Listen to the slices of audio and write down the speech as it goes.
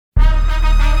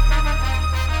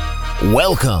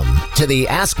Welcome to the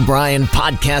Ask Brian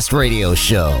podcast radio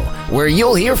show, where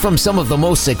you'll hear from some of the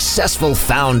most successful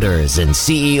founders and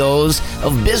CEOs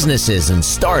of businesses and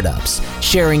startups,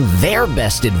 sharing their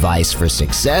best advice for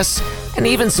success and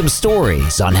even some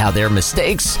stories on how their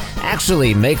mistakes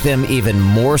actually make them even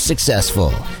more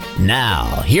successful. Now,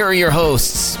 here are your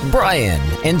hosts, Brian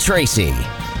and Tracy.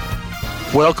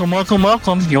 Welcome.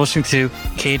 You're listening to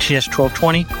KHTS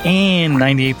 1220 and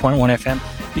 98.1 FM.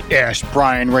 The Ask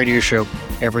Brian radio show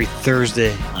every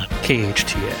Thursday on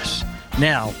KHTS.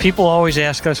 Now, people always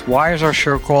ask us, why is our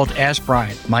show called Ask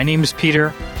Brian? My name is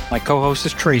Peter. My co-host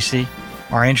is Tracy.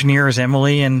 Our engineer is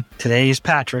Emily, and today is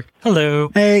Patrick. Hello.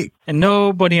 Hey. And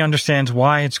nobody understands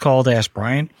why it's called Ask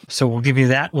Brian, so we'll give you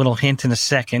that little hint in a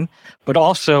second. But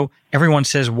also, everyone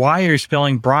says, why are you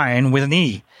spelling Brian with an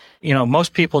E? You know,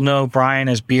 most people know Brian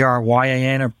as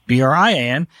B-R-Y-A-N or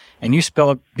B-R-I-A-N, and you spell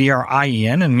it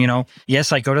B-R-I-E-N. And, you know,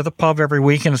 yes, I go to the pub every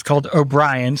week, and it's called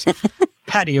O'Brien's.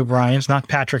 Patty O'Brien's, not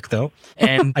Patrick, though.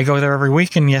 And I go there every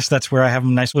week, and yes, that's where I have a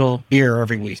nice little beer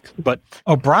every week. But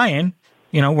O'Brien,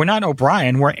 you know, we're not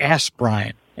O'Brien, we're Ask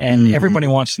Brian. And everybody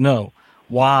wants to know,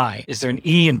 why is there an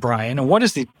E in Brian, and what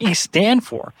does the E stand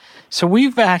for? So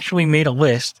we've actually made a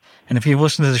list. And if you've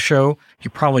listened to the show, you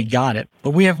probably got it. But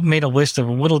we have made a list of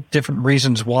little different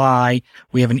reasons why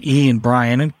we have an E in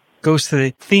Brian, and it goes to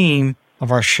the theme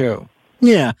of our show.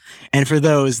 Yeah. And for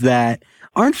those that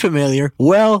aren't familiar,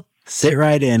 well, sit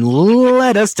right in.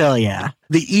 Let us tell ya.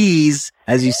 The E's,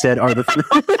 as you said, are the...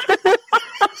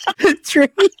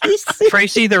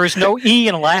 Tracy, there is no E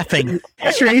in laughing.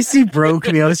 Tracy broke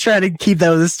me. I was trying to keep that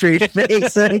with a straight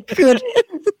face, and I couldn't.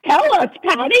 Tell us,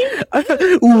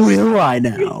 Patty. Will I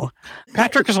now?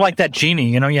 Patrick is like that genie.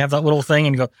 You know, you have that little thing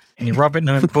and you go, and you rub it and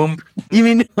then boom. You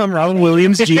mean I'm Robin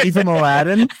Williams, genie from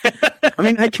Aladdin? I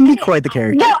mean, I can be quite the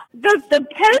character. No, the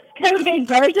post-COVID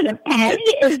version of Patty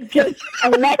is just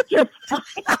electrifying.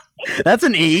 That's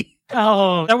an E.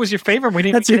 Oh, that was your favorite. We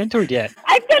didn't get into it yet.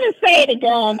 I'm going to say it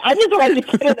again. I just wanted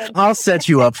to get it. I'll set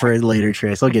you up for it later,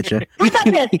 Trace. I'll get you. How about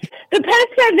this? The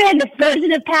post-COVID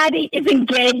version of Patty is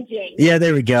engaging. Yeah,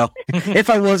 there we go. If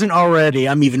I wasn't already,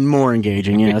 I'm even more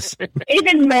engaging, yes.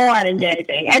 Even more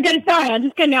engaging. I'm just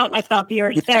going to out myself.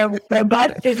 You're so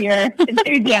robust in your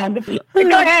enthusiasm.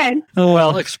 Go ahead.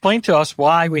 Well, explain to us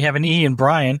why we have an E in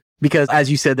Brian. Because, as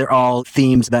you said, they're all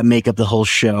themes that make up the whole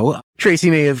show.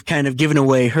 Tracy may have kind of given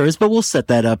away hers, but we'll set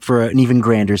that up for an even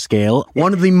grander scale.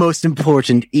 One of the most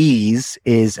important E's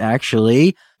is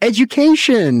actually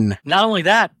education. Not only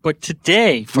that, but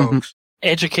today, folks,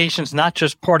 education's not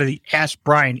just part of the Ask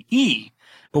Brian E,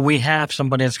 but we have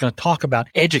somebody that's going to talk about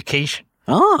education.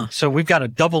 Ah. So we've got a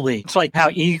double E. It's like how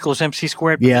E equals MC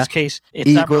squared, but in this case, it's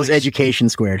E not equals really education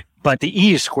squared. But the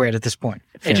E is squared at this point.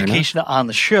 Fair education on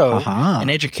the show,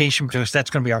 and education, because that's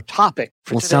going to be our topic.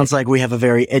 Well, it sounds like we have a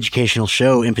very educational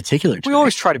show in particular today. We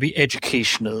always try to be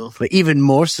educational. But even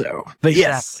more so. But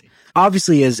yes,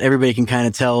 obviously, as everybody can kind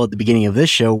of tell at the beginning of this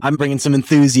show, I'm bringing some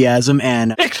enthusiasm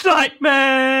and...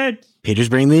 excitement! Peter's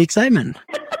bringing the excitement.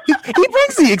 He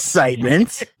brings the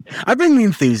excitement. I bring the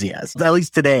enthusiasm. At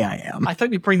least today I am. I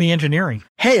thought you'd bring the engineering.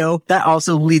 Heyo, that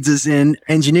also leads us in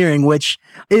engineering, which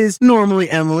is normally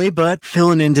Emily, but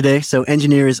filling in today. So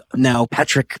engineer is now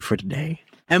Patrick for today.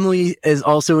 Emily is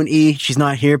also an E. She's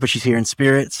not here, but she's here in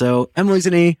spirit. So Emily's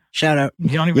an E. Shout out. You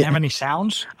don't even have any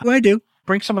sounds? Oh, I do.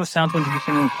 Bring some of the sounds when you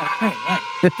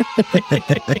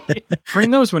bring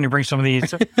those when you bring some of these.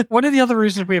 So what are the other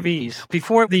reasons we have E's?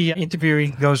 Before the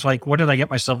interviewee goes like, what did I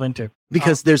get myself into?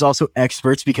 Because there's also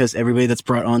experts, because everybody that's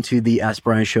brought onto the Ask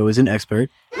Brian show is an expert.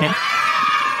 And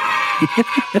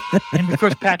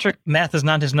because Patrick, math is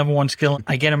not his number one skill,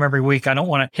 I get him every week. I don't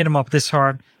want to hit him up this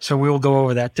hard, so we will go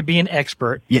over that. To be an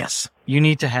expert, yes, you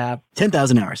need to have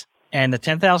 10,000 hours. And the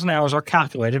 10,000 hours are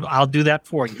calculated. I'll do that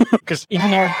for you. Because even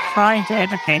though I'm trying to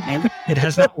educate him, it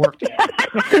has not worked.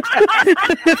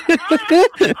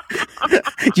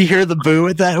 Do you hear the boo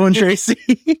at that one,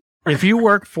 Tracy? If you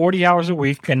work 40 hours a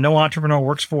week, and no entrepreneur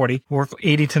works 40, work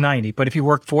 80 to 90. But if you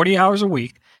work 40 hours a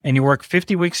week, and you work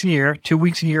 50 weeks a year, 2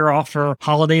 weeks a year off for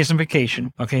holidays and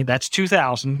vacation, okay, that's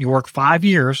 2,000. You work 5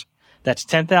 years, that's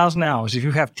 10,000 hours. If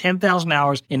you have 10,000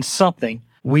 hours in something,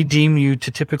 we deem you to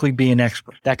typically be an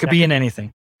expert. That could be in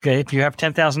anything. Okay. If you have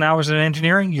 10,000 hours in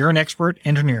engineering, you're an expert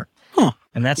engineer. Huh.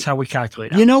 And that's how we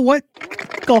calculate it. You know what?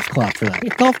 Golf clap for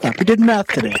that. Golf clap. We did math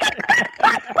today.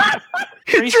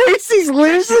 Tracy's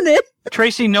losing it.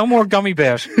 Tracy, no more gummy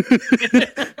bears.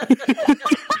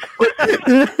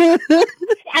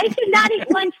 I did not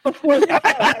eat lunch before the show.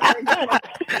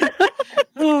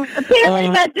 Apparently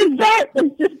that dessert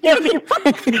was just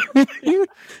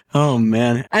Oh,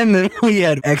 man. And then we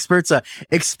had experts,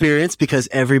 experience, because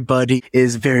everybody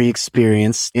is very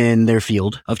experienced in their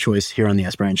field of choice here on the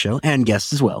Ask Brian Show, and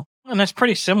guests as well. And that's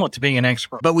pretty similar to being an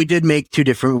expert. But we did make two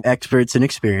different experts in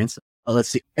experience. Let's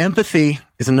see. Empathy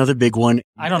is another big one.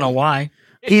 I don't know why.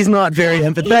 He's not very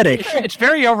empathetic. It's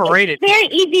very overrated. It's very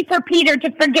easy for Peter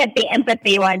to forget the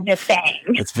empathy one, just saying.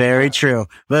 That's very true.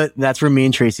 But that's where me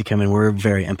and Tracy come in. We're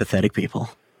very empathetic people.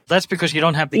 That's because you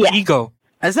don't have the ego.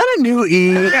 Is that a new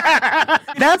E?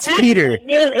 That's Peter.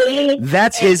 New E.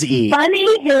 That's his E.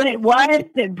 Funny who it was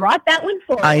that brought that one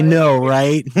forward. I know,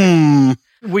 right?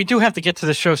 We do have to get to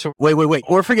the show. So Wait.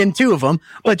 We're forgetting two of them.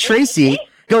 But Tracy,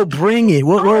 go bring it.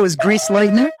 What was Grease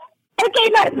Lightning? Okay,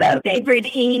 my favorite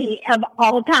E of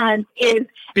all time is...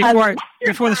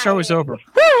 Before the show is over.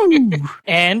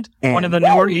 And one of the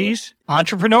newer E's,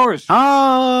 entrepreneurs.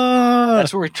 Ah,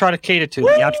 That's what we try to cater to,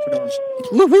 the entrepreneurs.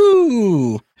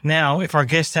 woohoo! Now, if our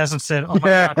guest hasn't said, oh my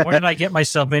God, what did I get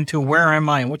myself into? Where am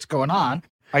I? And what's going on?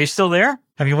 Are you still there?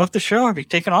 Have you left the show? Have you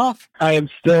taken off? I am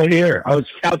still here. I was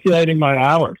calculating my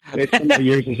hours based on my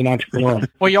years as an entrepreneur.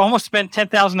 Well, you almost spent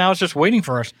 10,000 hours just waiting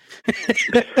for us.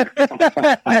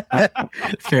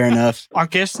 Fair enough. Our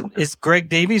guest is Greg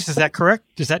Davies. Is that correct?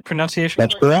 Is that pronunciation?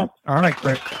 That's correct. All right,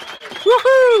 Greg.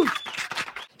 Woohoo!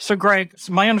 So, Greg,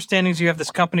 my understanding is you have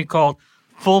this company called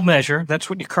Full Measure.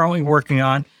 That's what you're currently working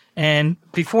on. And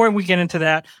before we get into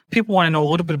that, people want to know a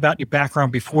little bit about your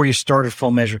background before you started Full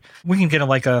Measure. We can get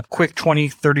a quick 20,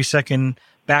 30-second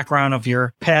background of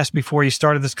your past before you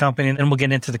started this company, and then we'll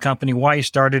get into the company, why you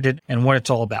started it, and what it's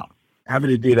all about. Happy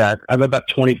to do that. I've about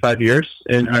 25 years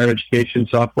in higher education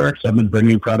software, so I've been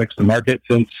bringing products to market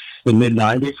since the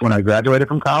mid-'90s when I graduated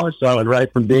from college. So I went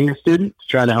right from being a student to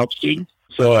trying to help students.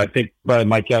 So I think by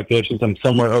my calculations, I'm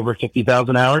somewhere over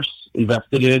 50,000 hours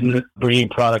invested in bringing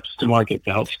products to market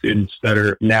to help students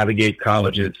better navigate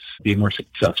colleges, be more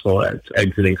successful at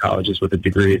exiting colleges with a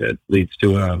degree that leads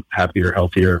to a happier,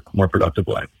 healthier, more productive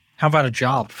life. How about a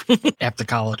job after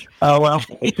college? Oh, well,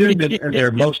 it's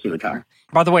there most of the time.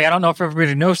 By the way, I don't know if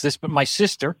everybody knows this, but my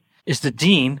sister is the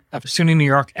dean of SUNY New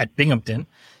York at Binghamton.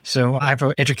 So I have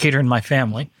an educator in my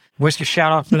family. Where's your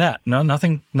shout out for that? No,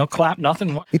 nothing, no clap,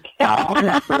 nothing.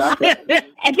 I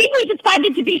think we just find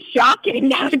it to be shocking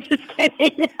now. Just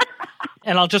kidding.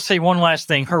 And I'll just say one last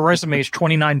thing. Her resume is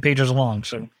 29 pages long,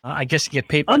 so I guess you get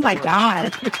paid. Oh, my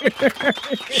God.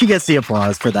 She gets the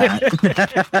applause for that.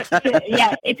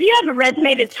 Yeah, if you have a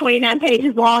resume that's 29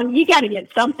 pages long, you got to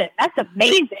get something. That's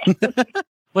amazing.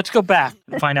 Let's go back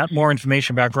and find out more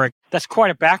information about Greg. That's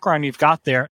quite a background you've got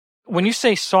there. When you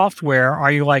say software,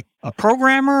 are you like a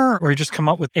programmer, or you just come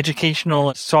up with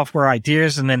educational software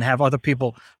ideas and then have other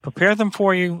people prepare them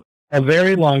for you? A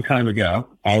very long time ago,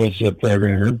 I was a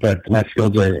programmer, but my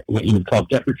skills are what you would call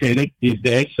deprecated these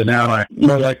days. So now I'm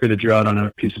more likely to draw it on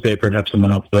a piece of paper and have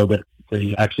someone else build it.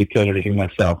 To actually code anything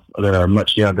myself. There are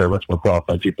much younger, much more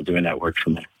qualified people doing that work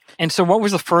for me. And so what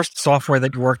was the first software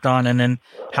that you worked on, and then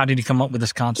how did you come up with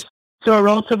this concept? So a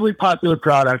relatively popular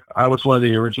product. I was one of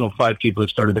the original 5 people who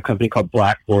started a company called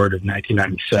Blackboard in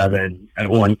 1997. At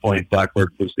one point,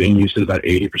 Blackboard was being used at about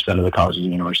 80% of the colleges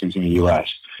and universities in the U.S.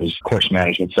 It was course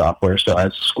management software. So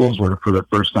as schools were, for the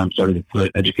first time, started to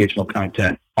put educational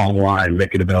content online,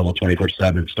 make it available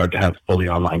 24/7, start to have fully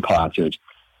online classes,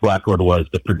 Blackboard was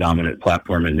the predominant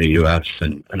platform in the U.S.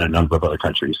 and a number of other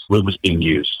countries. It was being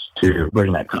used to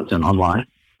bring that content online.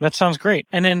 That sounds great.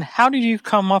 And then how did you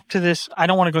come up to this? I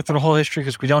don't want to go through the whole history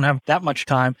because we don't have that much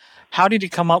time. How did you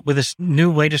come up with this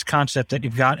new latest concept that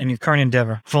you've got in your current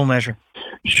endeavor, Full Measure?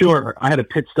 Sure. I had a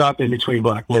pit stop in between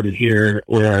Blackboard and here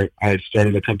where I had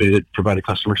started a company that provided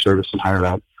customer service and hired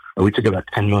out. We took about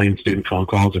 10 million student phone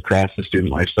calls across the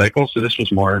student life cycle. So this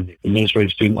was more in the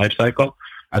administrative student life cycle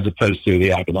as opposed to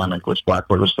the academic, which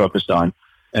Blackboard was focused on.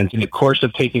 And in the course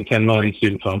of taking 10 million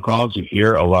student phone calls, you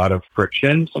hear a lot of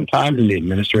friction sometimes in the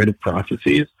administrative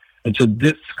processes. And so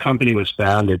this company was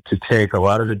founded to take a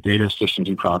lot of the data systems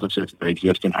and processes that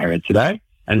exist in higher ed today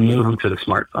and move them to the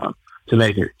smartphone to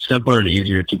make it simpler and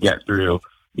easier to get through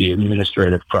the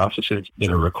administrative processes that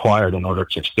are required in order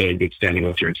to stay in good standing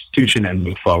with your institution and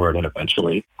move forward and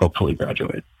eventually, hopefully,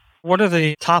 graduate. What are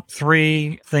the top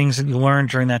 3 things that you learned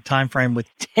during that time frame with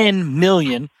 10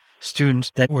 million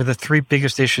students that were the 3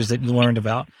 biggest issues that you learned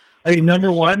about? I mean,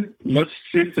 number one, most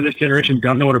students of this generation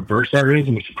don't know what a bursar is,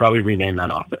 and we should probably rename that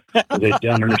office. They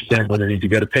don't understand where they need to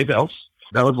go to pay bills.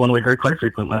 That was one we heard quite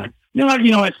frequently.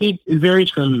 I think it varies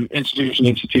from institution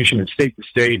to institution and state to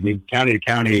state, and county to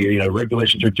county.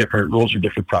 Regulations are different, rules are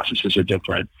different, processes are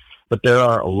different. but there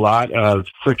are a lot of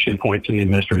friction points in the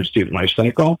administrative student life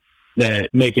cycle that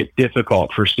make it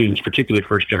difficult for students, particularly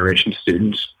first-generation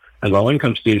students and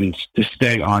low-income students, to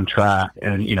stay on track.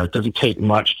 And, it doesn't take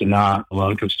much to knock a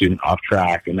low-income student off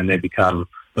track, and then they become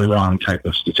the wrong type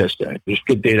of statistic. There's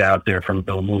good data out there from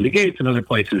Bill and Melinda Gates and other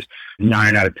places.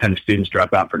 9 out of 10 students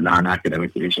drop out for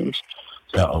non-academic reasons.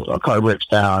 So a car breaks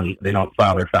down, they don't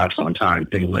file their FAFSA on time,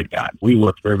 things like that. We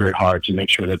work very, very hard to make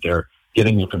sure that they're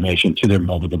getting information to their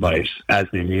mobile device as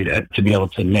they need it to be able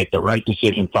to make the right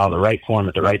decision, file the right form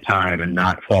at the right time, and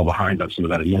not fall behind on some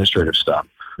of that administrative stuff,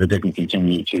 that they can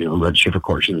continue to register for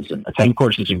courses and attend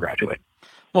courses and graduate.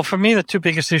 Well, for me, the two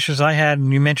biggest issues I had,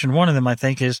 and you mentioned one of them, I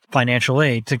think, is financial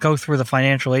aid. To go through the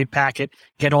financial aid packet,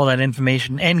 get all that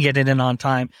information, and get it in on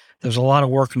time, there's a lot of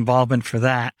work involvement for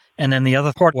that. And then the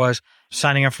other part was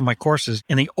signing up for my courses.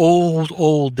 In the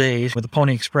old days with the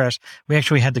Pony Express, we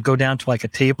actually had to go down to like a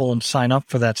table and sign up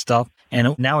for that stuff.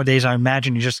 And nowadays, I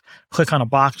imagine you just click on a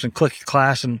box and click your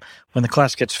class, and when the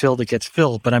class gets filled, it gets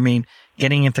filled. But I mean,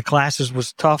 getting into classes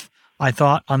was tough, I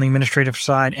thought, on the administrative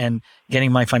side, and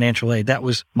getting my financial aid. That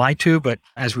was my two, but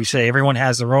as we say, everyone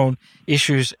has their own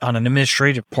issues on an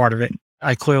administrative part of it.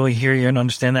 I clearly hear you and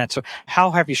understand that. So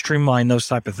how have you streamlined those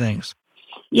type of things?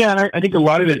 Yeah, and I think a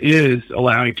lot of it is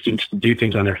allowing students to do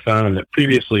things on their phone that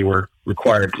previously were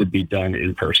required to be done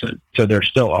in person. So there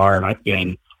still are, and I've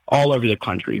been all over the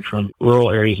country, from rural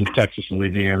areas in Texas and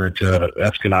Louisiana to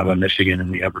Escanaba, Michigan,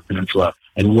 and the Upper Peninsula,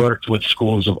 and worked with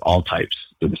schools of all types,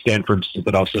 the Stanfords,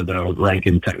 but also the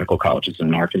Rankin technical colleges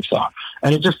in Arkansas.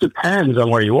 And it just depends on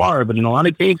where you are, but in a lot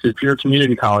of cases, if you're a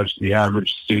community college, the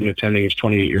average student attending is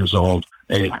 28 years old.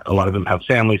 A lot of them have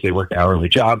families, they work hourly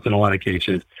jobs in a lot of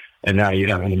cases, and now you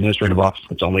have an administrative office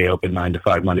that's only open 9 to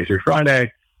 5 Monday through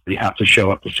Friday. You have to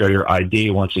show up to show your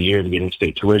ID once a year to get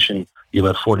in-state tuition. You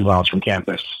live 40 miles from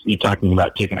campus. You're talking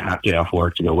about taking a half day off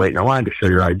work to go wait in a line to show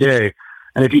your ID.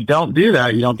 And if you don't do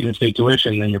that, you don't get in-state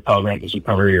tuition, then your Pell Grant doesn't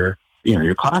cover your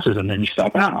classes, and then you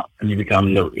stop out and you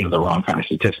become the wrong kind of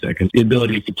statistic. And the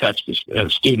ability to touch a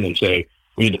student and say,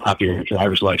 we need to copy your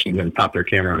driver's license and pop their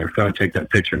camera on their phone, take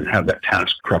that picture, and have that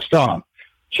task crossed off,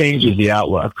 changes the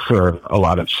outlook for a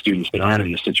lot of students that aren't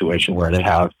in a situation where they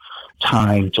have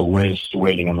time to waste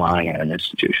waiting in line at an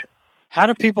institution. How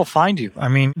do people find you? I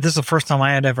mean, this is the first time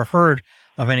I had ever heard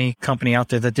of any company out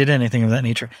there that did anything of that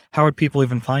nature. How would people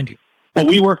even find you? Well,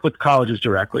 we work with colleges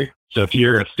directly. So if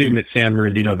you're a student at San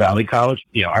Bernardino Valley College,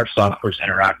 our software is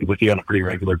interacting with you on a pretty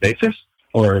regular basis,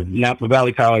 or Napa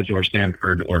Valley College or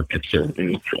Stanford or Pittsburgh,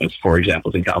 as for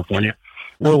examples in California.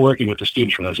 We're working with the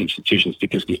students from those institutions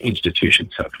because the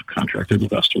institutions have contracted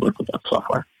with us to work with that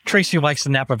software. Tracy likes the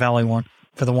Napa Valley one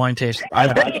for the wine tasting. I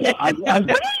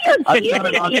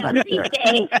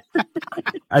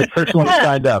personally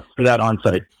signed up for that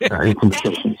on-site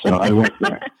conversation, so I went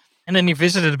there. And then you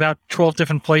visited about 12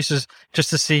 different places just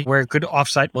to see where a good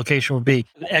off-site location would be.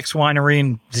 X winery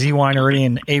and Z winery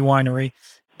and A winery.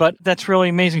 But that's really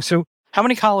amazing. So how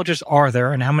many colleges are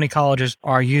there, and how many colleges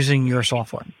are using your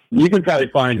software? You can probably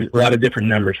find a lot of different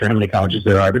numbers for how many colleges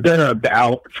there are, but there are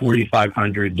about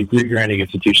 4,500 degree-granting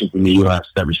institutions in the U.S.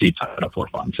 that receive Title IV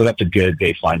funds. So that's a good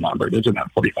baseline number. There's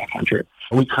about 4,500.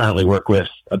 We currently work with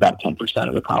about 10%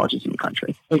 of the colleges in the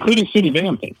country, including SUNY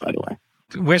Binghamton, by the way.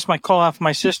 Where's my call off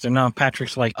my sister? No,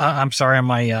 Patrick's like, I'm sorry, I'm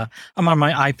on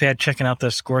my iPad checking out the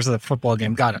scores of the football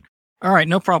game. Got it. All right,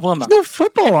 no problem. There's no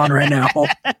football on right now.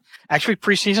 Actually,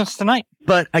 preseason's tonight.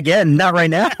 But again, not right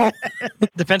now.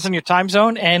 Depends on your time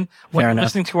zone and when you're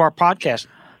listening to our podcast.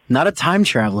 Not a time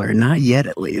traveler, not yet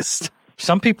at least.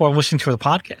 Some people are listening to the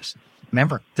podcast.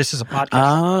 Remember, this is a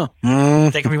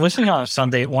podcast. They can be listening on a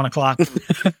Sunday at 1 o'clock.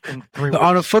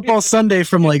 On a football Sunday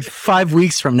from like 5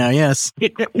 weeks from now, yes.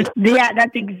 Yeah,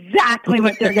 that's exactly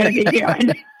what they're going to be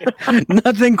doing.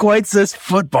 Nothing quite says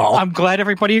football. I'm glad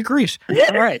everybody agrees.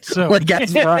 All right. So, like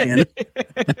Ask Brian.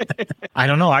 I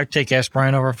don't know. I'd take Ask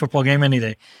Brian over a football game any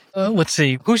day. Let's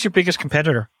see. Who's your biggest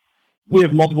competitor? We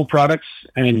have multiple products,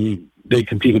 and they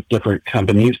compete with different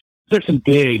companies. There's some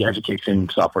big education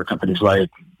software companies like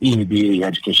EAB, the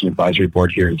Education Advisory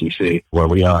Board here in DC, where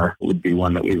we are, would be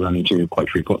one that we run into quite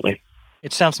frequently.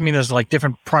 It sounds to me there's like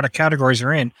different product categories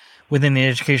are in within the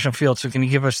educational field. So can you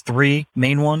give us 3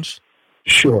 main ones?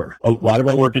 Sure. A lot of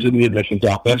our work is in the admissions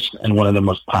office, and one of the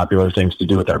most popular things to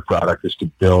do with our product is to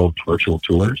build virtual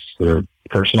tours that are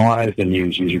personalized and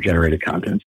use user-generated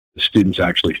content. The students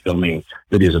actually filming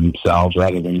videos of themselves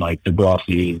rather than like the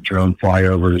glossy drone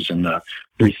flyovers and the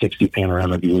 360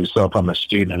 panorama views. So if I'm a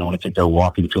student and I want to take a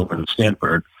walking tour in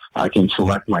Stanford, I can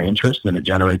select my interest and it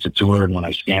generates a tour. And when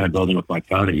I scan a building with my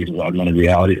phone, it uses augmented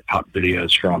reality out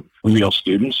videos from real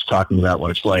students talking about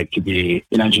what it's like to be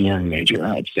an engineering major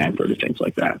at Stanford and things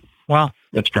like that. Wow.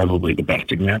 That's probably the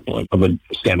best example of a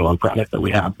standalone product that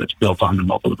we have that's built on the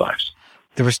mobile device.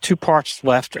 There was 2 parts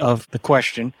left of the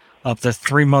question of the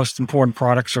 3 most important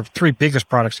products or 3 biggest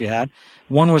products you had.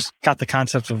 One was got the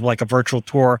concept of like a virtual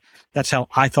tour. That's how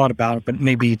I thought about it, but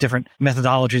maybe a different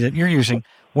methodology that you're using.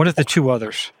 What are the 2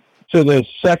 others? So the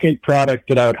second product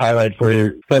that I would highlight for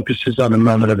you focuses on the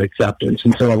moment of acceptance.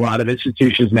 And so a lot of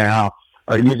institutions now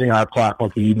are using our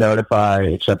platform to notify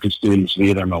accepted students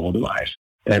via their mobile device.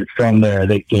 And from there,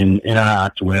 they can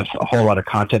interact with a whole lot of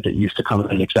content that used to come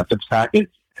in an acceptance packet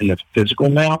in the physical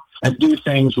mail and do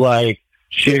things like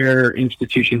share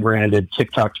institution-branded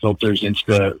TikTok filters,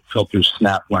 Insta filters,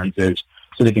 Snap lenses,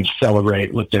 so they can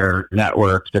celebrate with their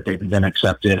network that they've been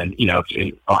accepted. And,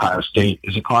 if Ohio State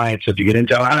is a client, so if you get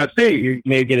into Ohio State, you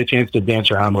may get a chance to dance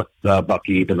around with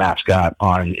Bucky, the mascot,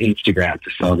 on Instagram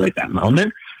to celebrate that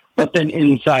moment. But then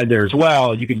inside there as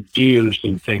well, you can do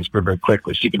some things very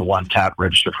quickly. So you can one-tap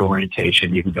register for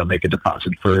orientation. You can go make a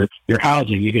deposit for your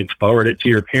housing. You can forward it to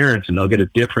your parents, and they'll get a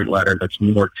different letter that's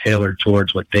more tailored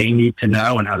towards what they need to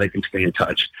know and how they can stay in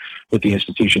touch with the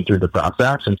institution through the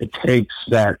process. And it takes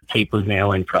that paper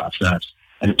mailing process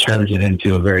and turns it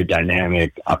into a very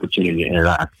dynamic opportunity to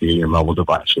interact via your mobile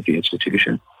device with the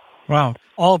institution. Wow.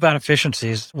 All about efficiency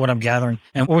is what I'm gathering.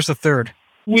 And what was the third?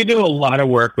 We do a lot of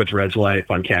work with Res Life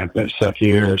on campus. So if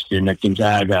you're a student at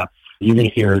Gonzaga, you can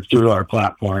hear through our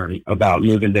platform about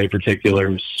move-in day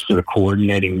particulars, sort of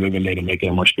coordinating move-in day to make it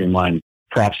a more streamlined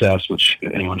process, which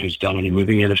anyone who's done any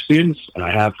moving in of students, and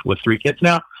I have with 3 kids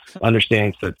now,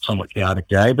 understands that it's a somewhat chaotic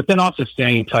day, but then also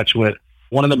staying in touch with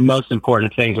one of the most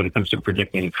important things when it comes to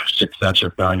predicting success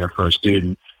or failure for a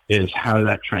student is how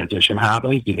that transition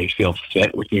happens. Do they feel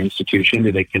fit with the institution?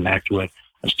 Do they connect with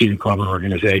a student club or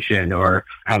organization or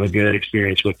have a good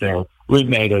experience with their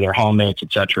roommate or their homemakes,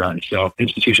 et cetera? And so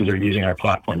institutions are using our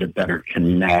platform to better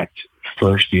connect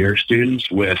first-year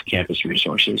students with campus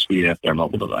resources via their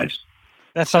mobile device.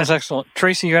 That sounds excellent.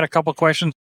 Tracy, you had a couple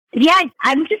questions? Yeah,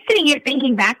 I'm just sitting here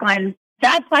thinking back on, so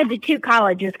I applied to 2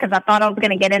 colleges because I thought I was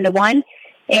going to get into one,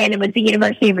 and it was the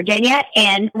University of Virginia.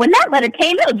 And when that letter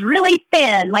came, it was really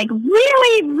thin, like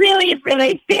really, really,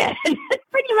 really thin.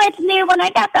 Pretty much knew when I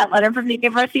got that letter from the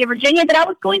University of Virginia that I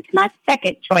was going to my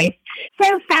second choice.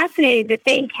 So fascinating to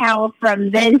think how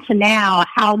from then to now,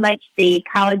 how much the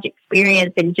college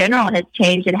experience in general has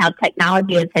changed and how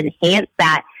technology has enhanced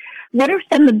that. What are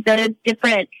some of the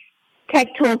different tech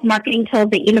tools, marketing tools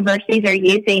that universities are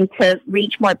using to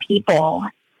reach more people?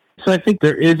 So I think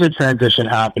there is a transition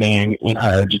happening in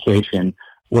higher education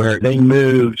where they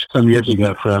moved some years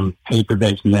ago from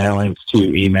paper-based mailings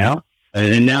to email.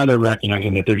 And now they're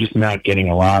recognizing that they're just not getting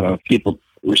a lot of people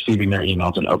receiving their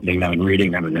emails and opening them and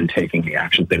reading them and then taking the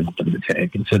actions they want them to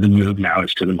take. And so the move now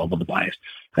is to the mobile device.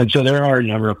 And so there are a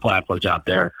number of platforms out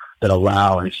there that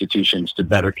allow institutions to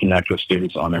better connect with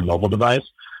students on their mobile device.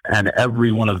 And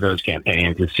every one of those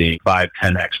campaigns is seeing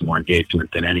 5-10x more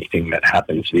engagement than anything that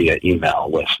happens via email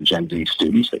with Gen Z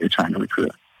students that you're trying to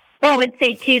recruit. Well, I would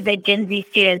say, too, that Gen Z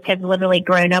students have literally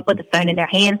grown up with a phone in their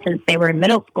hand since they were in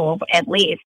middle school, at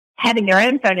least. Having their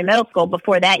own phone in middle school,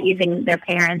 before that using their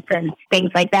parents and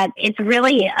things like that. It's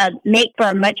really make for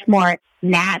a much more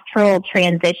natural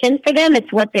transition for them.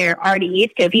 It's what they're already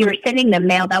used to. If you were sending them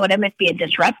mail, that would almost be a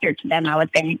disruptor to them, I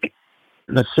would think.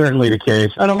 That's certainly the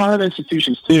case. And a lot of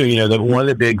institutions, too, one of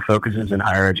the big focuses in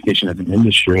higher education as an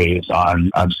industry is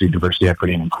on, obviously, diversity,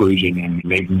 equity, and inclusion and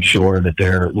making sure that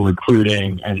they're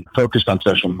recruiting and focused on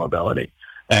social mobility.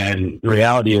 And the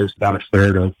reality is about a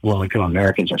third of low-income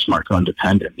Americans are smartphone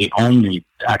dependent. The only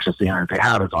access to the internet they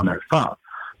have is on their phone.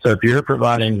 So if you're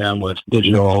providing them with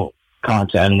digital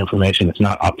content and information that's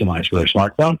not optimized for their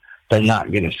smartphone, they're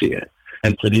not going to see it.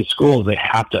 And for these schools, they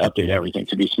have to update everything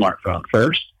to be smartphone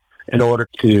first in order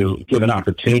to give an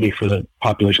opportunity for the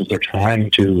populations they're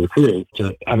trying to recruit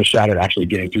to have a shot at actually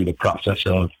getting through the process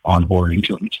of onboarding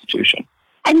to an institution.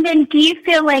 And then do you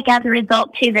feel like as a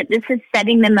result, too, that this is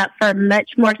setting them up for a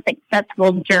much more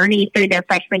successful journey through their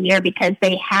freshman year because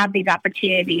they have these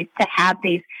opportunities to have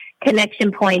these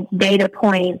connection points, data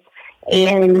points,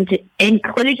 and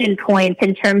inclusion points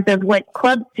in terms of what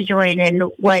clubs to join and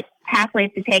what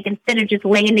pathways to take instead of just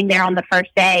landing there on the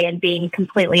first day and being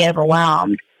completely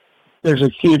overwhelmed? There's a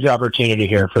huge opportunity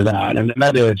here for that. And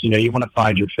that is, you want to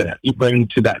find your fit. You bring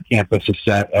to that campus a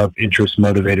set of interests,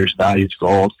 motivators, values,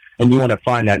 goals, and you want to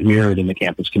find that mirrored in the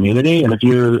campus community. And if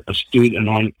you're a student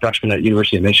and freshman at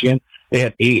University of Michigan, they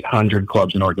have 800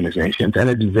 clubs and organizations, and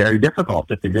it's very difficult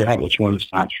to figure out which one's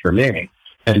not for me.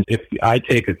 And if I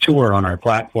take a tour on our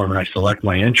platform and I select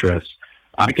my interests,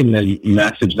 I can then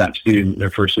message that student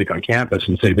their first week on campus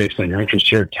and say, based on your interest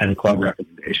here, 10 club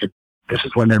recommendations. This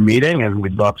is when they're meeting, and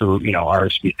we'd love to,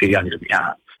 RSVP on your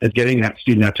behalf. And getting that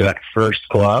student out to that first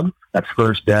club, that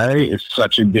first day, is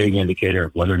such a big indicator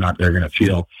of whether or not they're going to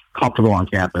feel comfortable on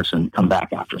campus and come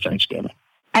back after Thanksgiving.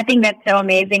 I think that's so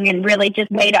amazing, and really just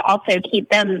a way to also keep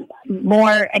them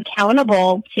more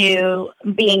accountable to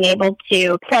being able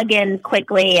to plug in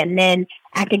quickly. And then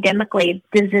academically,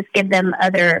 does this give them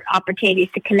other opportunities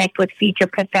to connect with future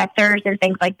professors and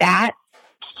things like that?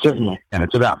 Certainly. And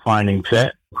it's about finding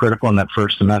fit, critical in that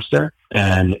first semester,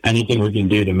 and anything we can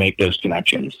do to make those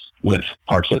connections with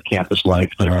parts of campus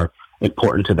life that are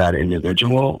important to that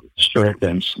individual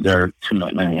strengthens their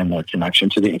commitment and their connection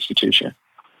to the institution.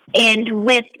 And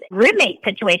with roommate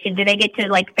situation, do they get to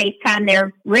FaceTime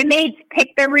their roommates,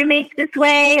 pick their roommates this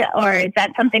way? Or is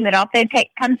that something that also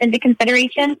comes into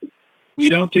consideration? We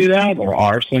don't do that. There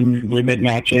are some roommate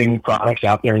matching products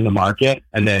out there in the market.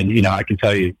 And then, I can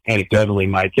tell you anecdotally,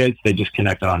 my kids, they just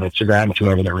connected on Instagram with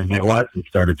whoever their roommate was and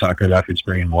started talking about who's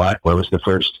bringing what was the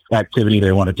first activity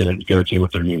they wanted to go to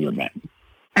with their new roommate.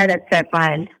 Oh, that's so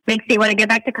fun. Makes you want to go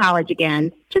back to college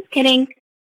again. Just kidding.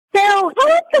 So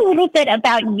tell us a little bit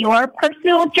about your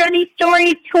personal journey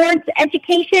story towards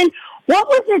education. What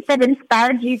was it that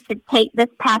inspired you to take this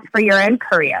path for your own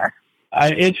career?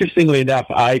 Interestingly enough,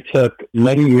 I took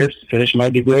many years to finish my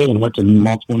degree and went to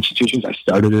multiple institutions. I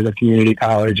started at a community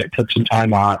college. I took some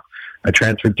time off. I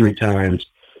transferred 3 times.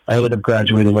 I ended up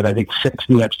graduating with, I think, 6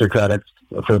 new extra credits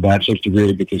for a bachelor's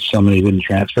degree because so many didn't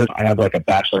transfer. I had like a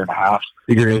bachelor and a half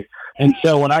degree. And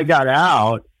so when I got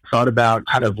out, thought about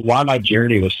kind of why my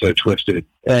journey was so twisted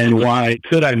and why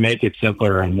could I make it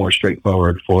simpler and more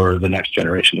straightforward for the next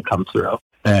generation to come through.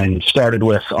 And started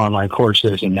with online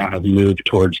courses and now have moved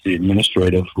towards the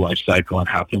administrative life cycle and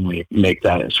how can we make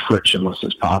that as frictionless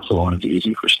as possible and as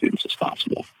easy for students as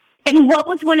possible. And what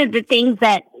was one of the things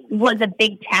that was a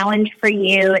big challenge for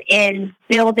you in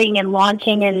building and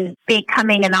launching and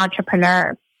becoming an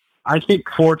entrepreneur? I think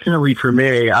fortunately for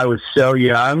me, I was so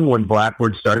young when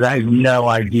Blackboard started. I had no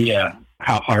idea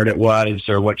how hard it was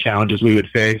or what challenges we would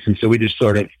face. And so we just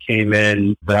sort of came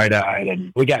in bright-eyed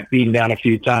and we got beaten down a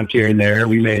few times here and there.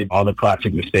 We made all the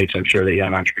classic mistakes I'm sure that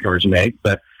young entrepreneurs make.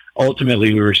 But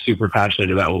ultimately, we were super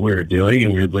passionate about what we were doing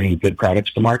and we were bringing good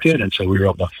products to market. And so we were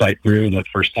able to fight through the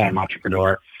first-time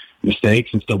entrepreneur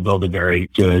mistakes and still build a very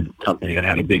good company that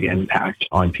had a big impact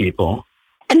on people.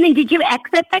 And then did you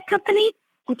exit that company?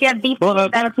 Did you have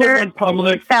Blackboard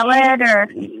public. Sell it or?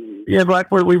 Yeah,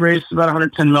 Blackboard, we raised about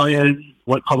 $110 million,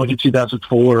 went public in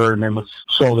 2004, and then was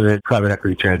sold in a private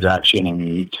equity transaction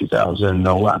in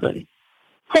 2011.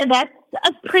 So that's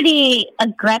a pretty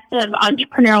aggressive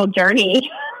entrepreneurial journey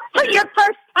for your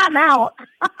first time out.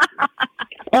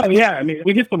 Oh, yeah. I mean,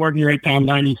 we hit the working rate time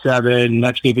 97.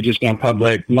 Netscape had just gone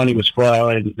public. Money was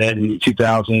flowing. Then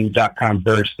 2000, .com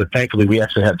burst. But thankfully, we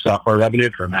actually had software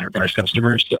revenue from enterprise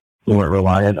customers. So we weren't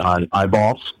reliant on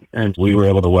eyeballs. And we were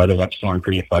able to weather that storm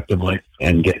pretty effectively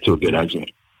and get to a good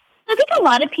exit. I think a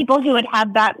lot of people who would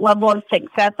have that level of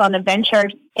success on a venture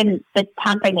in the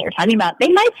time frame that you're talking about, they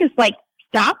might just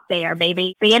stop there,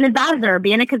 maybe be an advisor,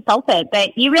 being a consultant.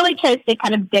 But you really chose to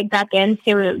kind of dig back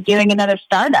into doing another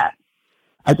startup.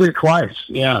 I did it twice.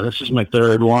 Yeah, this is my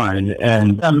third one.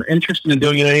 And I'm interested in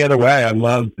doing it any other way. I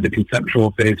love the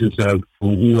conceptual phases of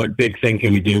what big thing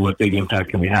can we do, what big impact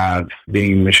can we have,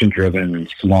 being mission-driven and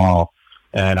small.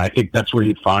 And I think that's where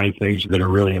you find things that are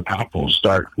really impactful.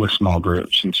 Start with small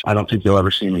groups. And I don't think you'll ever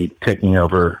see me taking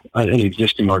over an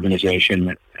existing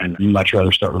organization, and much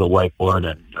rather start with a whiteboard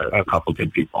and a couple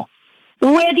good people.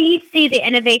 Where do you see the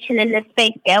innovation in this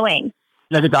space going?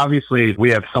 I think obviously we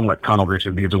have somewhat tunnel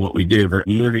vision because of what we do, but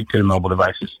learning to mobile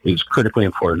devices is critically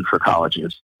important for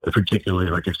colleges, particularly,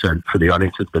 like I said, for the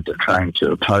audiences that they're trying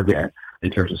to target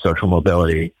in terms of social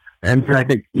mobility. And I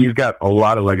think you've got a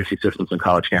lot of legacy systems on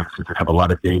college campuses that have a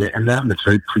lot of data in them that's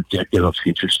very predictive of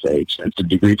future states. And the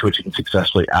degree to which you can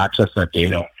successfully access that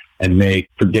data and make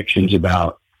predictions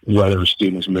about whether a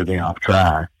student is moving off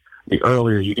track, the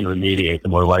earlier you can remediate, the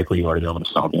more likely you are to be able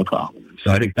to solve the problem.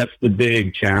 So I think that's the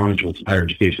big challenge with higher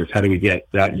education is how do we get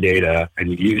that data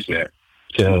and use it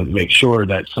to make sure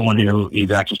that someone who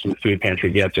needs access to the food pantry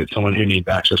gets it, someone who needs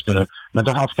access to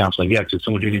mental health counseling gets it,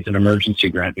 someone who needs an emergency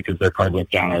grant because their card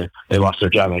went down or they lost their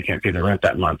job and they can't pay their rent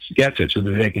that month gets it so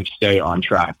that they can stay on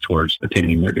track towards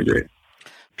attaining their degree.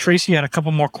 Tracy had a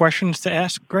couple more questions to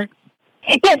ask, Greg?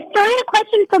 Yes, so I had a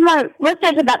question from our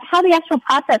listeners about how the actual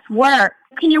process works.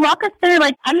 Can you walk us through,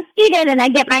 I'm a student and I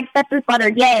get my acceptance letter,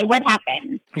 yay, what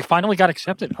happened? You finally got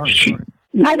accepted. All right, sure.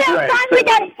 I know, finally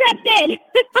got accepted.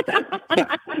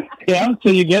 Yeah, so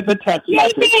you get the text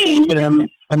message. You get an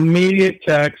immediate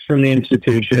text from the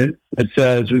institution that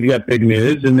says, we've got big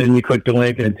news, and then you click the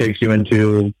link and it takes you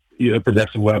into a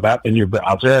progressive web app in your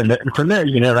browser, and from there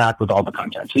you can interact with all the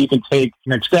content. So you can take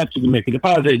next steps, you can make a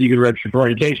deposit, you can register for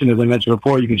orientation, as I mentioned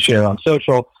before, you can share on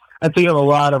social. And so you have a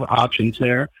lot of options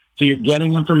there. So you're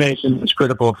getting information that's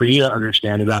critical for you to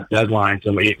understand about deadlines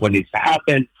and what needs to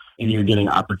happen, and you're getting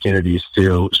opportunities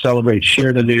to celebrate,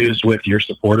 share the news with your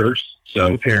supporters.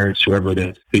 So parents, whoever it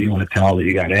is that you want to tell that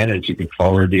you got in, and you can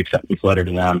forward the acceptance letter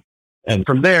to them. And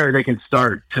from there, they can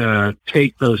start to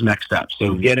take those next steps.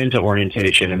 So get into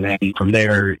orientation, and then from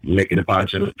there, make a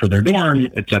deposit for their dorm,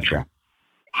 etc.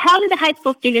 How do the high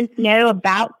school students know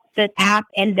about the app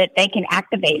and that they can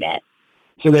activate it?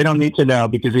 So they don't need to know,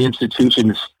 because the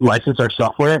institutions license our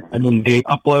software, and then they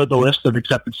upload the list of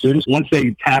accepted students. Once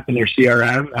they tap in their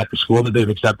CRM at the school that they've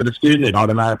accepted a student, it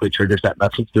automatically triggers that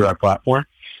message through our platform.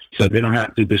 So they don't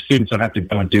have to, the students don't have to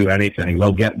go and do anything.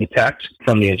 They'll get the text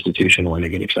from the institution when they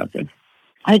get accepted.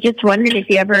 I just wondered if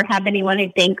you ever have anyone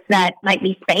who thinks that might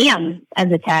be spam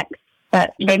as a text,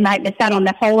 but they might miss out on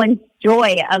the whole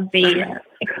joy of the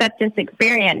acceptance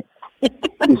experience.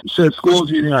 So schools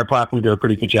using our platform do a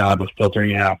pretty good job of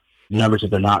filtering out numbers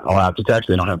that they're not allowed to text.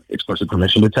 They don't have explicit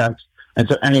permission to text. And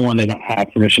so anyone they don't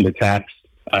have permission to text,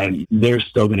 they're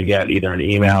still going to get either an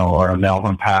email or a mail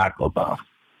home pack or both.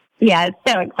 Yeah, it's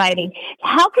so exciting.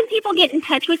 How can people get in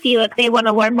touch with you if they want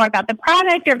to learn more about the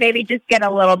product, or maybe just get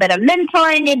a little bit of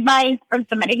mentoring advice from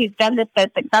somebody who's done this so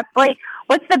successfully?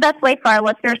 What's the best way for our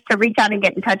listeners to reach out and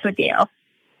get in touch with you?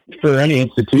 For any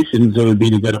institutions, it would be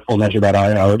to go to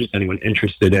fullmeasure.io, just anyone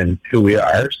interested in who we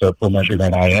are. So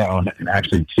fullmeasure.io, and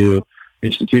actually 2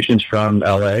 institutions from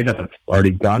LA that have already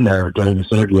gone there during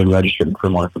this interview and registered for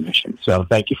more information. So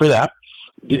thank you for that.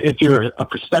 If you're a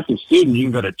prospective student, you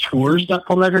can go to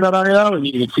tours.fullmeasure.io, and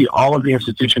you can see all of the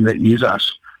institutions that use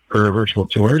us for virtual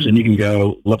tours, and you can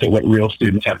go look at what real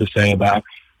students have to say about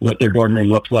what their dorm room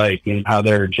looks like and how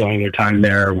they're enjoying their time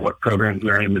there, what programs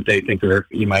they're in that they think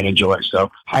you might enjoy.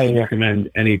 So highly recommend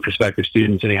any prospective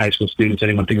students, any high school students,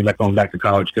 anyone thinking about going back to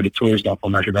college, go to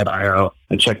tours.fullmeasure.io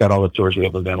and check out all the tours we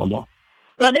have available.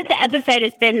 Well, this episode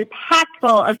has been packed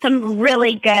full of some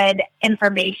really good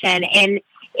information. And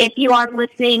if you are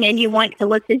listening and you want to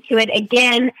listen to it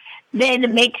again,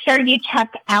 then make sure you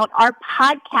check out our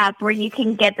podcast where you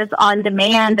can get this on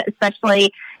demand,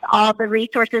 especially all the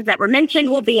resources that were mentioned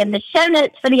will be in the show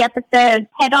notes for the episode.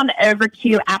 Head on over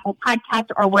to Apple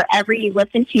Podcasts or wherever you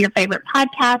listen to your favorite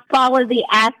podcast. Follow the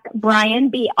Ask Brian,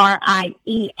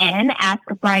 B-R-I-E-N, Ask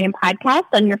Brian podcast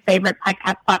on your favorite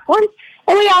podcast platforms.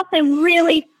 And we also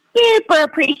really super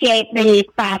appreciate the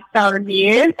 5-star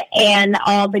reviews and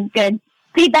all the good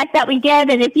feedback that we get.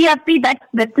 And if you have feedback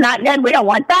that's not good, we don't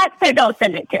want that, so don't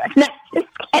send it to us. No, just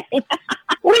kidding.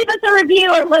 Leave us a review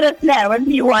or let us know if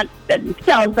you want to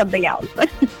tell something else.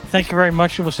 Thank you very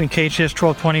much for listening to KHS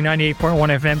 1220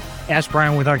 98.1 FM. Ask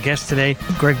Brian with our guest today,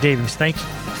 Greg Davies. Thanks.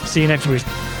 See you next week.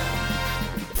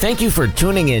 Thank you for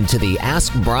tuning in to the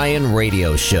Ask Brian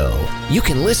radio show. You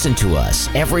can listen to us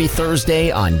every Thursday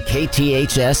on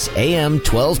KTHS AM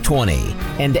 1220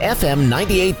 and FM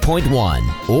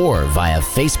 98.1, or via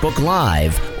Facebook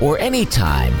Live, or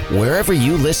anytime wherever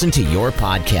you listen to your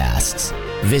podcasts.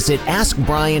 Visit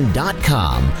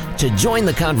AskBrian.com to join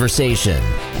the conversation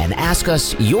and ask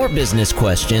us your business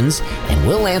questions, and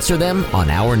we'll answer them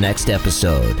on our next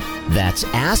episode. That's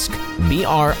AskBrian.com.